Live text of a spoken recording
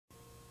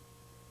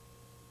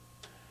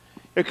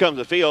Here comes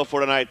the field for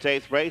tonight's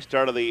 8th race.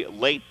 Start of the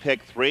late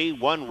pick 3,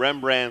 1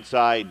 Rembrandt's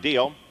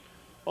Ideal.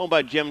 Owned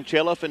by Jim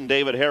Chaliff and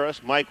David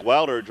Harris. Mike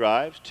Wilder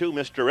drives. 2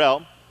 Mr.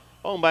 L.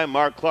 Owned by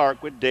Mark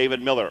Clark with David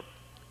Miller.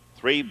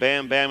 3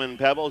 Bam Bam and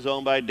Pebbles.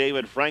 Owned by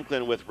David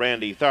Franklin with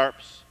Randy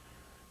Tharps.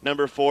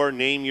 Number 4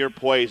 Name Your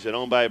Poison.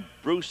 Owned by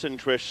Bruce and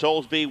Trish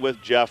Soulsby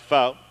with Jeff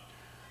Fout.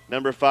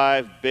 Number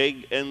 5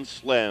 Big and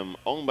Slim.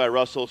 Owned by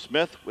Russell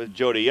Smith with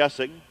Jody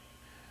Essig.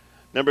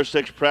 Number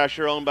 6,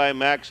 Pressure, owned by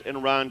Max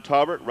and Ron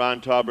Taubert. Ron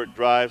Taubert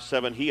drives.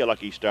 7, He a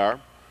Lucky Star.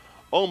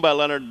 Owned by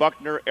Leonard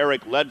Buckner.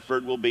 Eric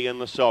Ledford will be in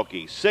the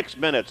sulky. 6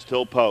 minutes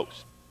till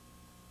post.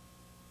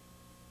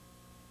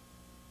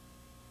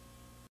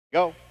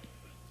 Go.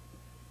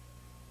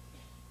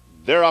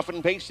 They're off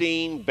and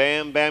pacing.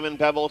 Bam Bam and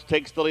Pebbles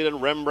takes the lead in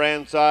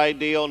Rembrandt's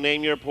Ideal.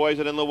 Name Your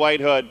Poison in the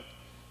White Hood.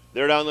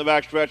 They're down the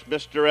backstretch.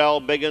 Mr. L,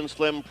 Big and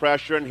Slim,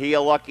 Pressure, and He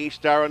a Lucky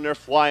Star, and they're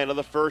flying to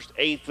the first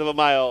 1/8 of a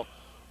mile.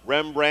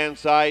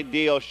 Rembrandt's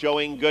Ideal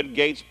showing good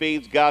gate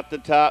speeds, got the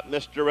top.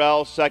 Mr.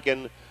 L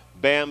second.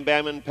 Bam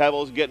Bam and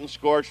Pebbles getting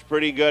scorched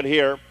pretty good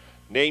here.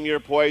 Name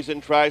Your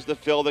Poison tries to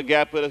fill the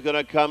gap, but is going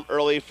to come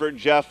early for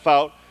Jeff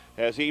Fout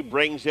as he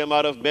brings him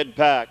out of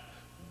mid-pack.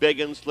 Big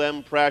and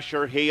Slim,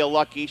 Pressure, He a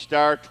Lucky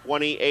Star,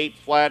 28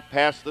 flat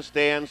past the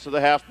stands to the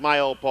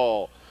half-mile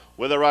pole.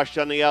 With a rush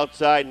on the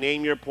outside,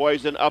 Name Your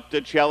Poison up to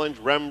challenge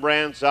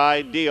Rembrandt's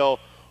Ideal.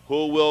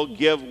 Who will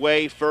give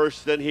way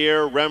first in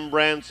here?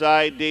 Rembrandt's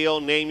Ideal,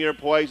 Name Your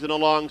Poison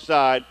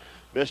alongside.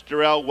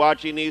 Mr. L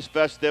watching these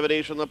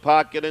festivities from the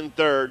pocket in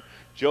third.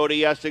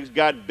 Jody Essig's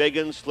got Big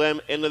and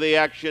Slim into the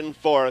action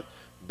fourth.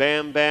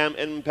 Bam Bam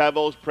and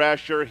Pebbles,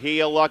 Pressure,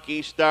 He a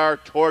Lucky Star,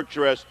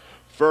 Torturous.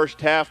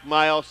 First half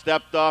mile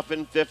stepped off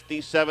in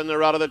 57.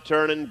 They're out of the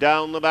turn and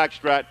down the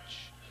backstretch.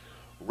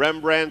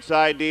 Rembrandt's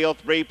Ideal,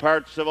 3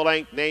 parts of a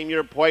length. Name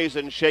Your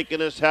Poison shaking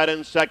his head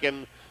in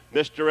second.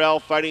 Mr. L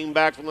fighting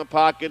back from the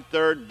pocket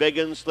third. Big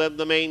and Slim,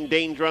 the main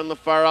danger on the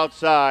far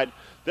outside.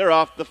 They're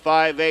off the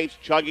 5/8,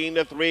 chugging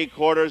to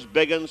 3/4.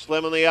 Big and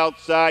Slim on the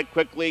outside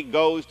quickly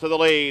goes to the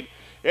lead.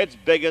 It's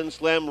Big and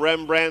Slim,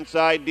 Rembrandt's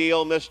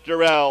Ideal,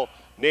 Mr. L.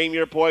 Name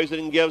Your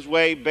Poison gives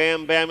way.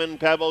 Bam Bam and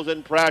Pebbles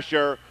and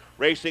Pressure.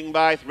 Racing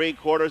by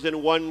 3/4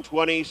 in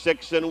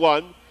 1:26 and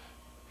 1.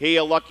 He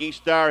a Lucky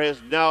Star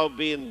has now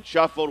been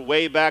shuffled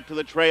way back to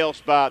the trail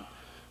spot.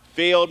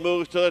 Field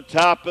moves to the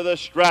top of the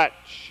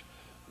stretch.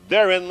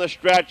 They're in the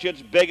stretch.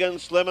 It's Big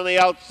and Slim on the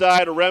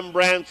outside.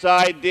 Rembrandt's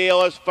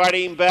Ideal is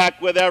fighting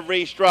back with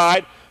every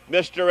stride.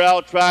 Mr.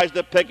 L tries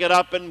to pick it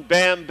up, and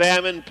Bam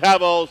Bam and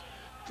Pebbles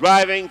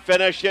driving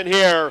finish in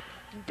here.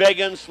 Big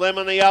and Slim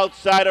on the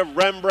outside of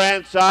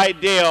Rembrandt's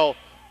Ideal.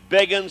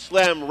 Big and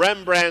Slim,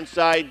 Rembrandt's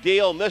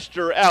Ideal.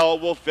 Mr. L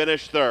will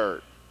finish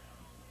third.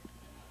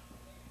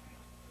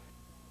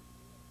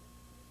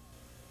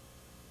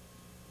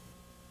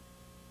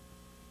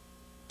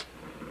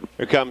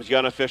 Here comes the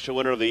unofficial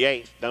winner of the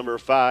 8th, number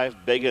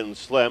 5, Big and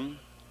Slim.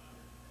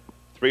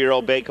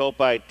 3-year-old bay colt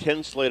by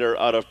Tinslater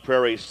out of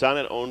Prairie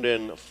Sonnet, owned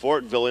in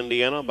Fortville,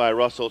 Indiana by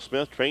Russell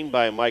Smith, trained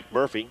by Mike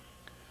Murphy.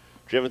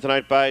 Driven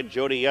tonight by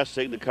Jody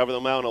Essig to cover the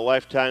mile in a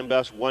lifetime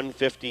best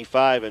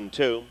 155 and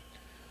 2.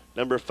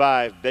 Number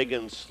 5, Big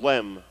and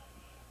Slim,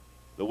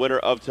 the winner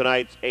of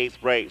tonight's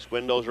 8th race.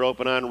 Windows are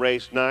open on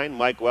race 9.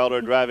 Mike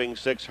Wilder driving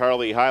 6,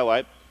 Harley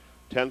Highlight.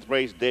 10th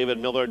race, David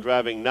Miller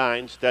driving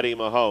 9, Steady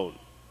Mahone.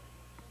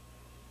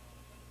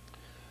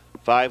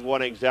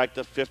 5-1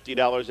 exacta,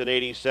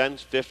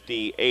 $50.80,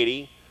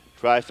 $50.80.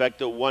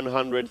 Trifecta,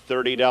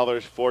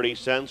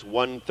 $130.40,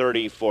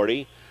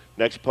 $130.40.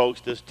 Next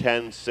post is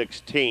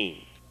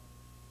 $10.16.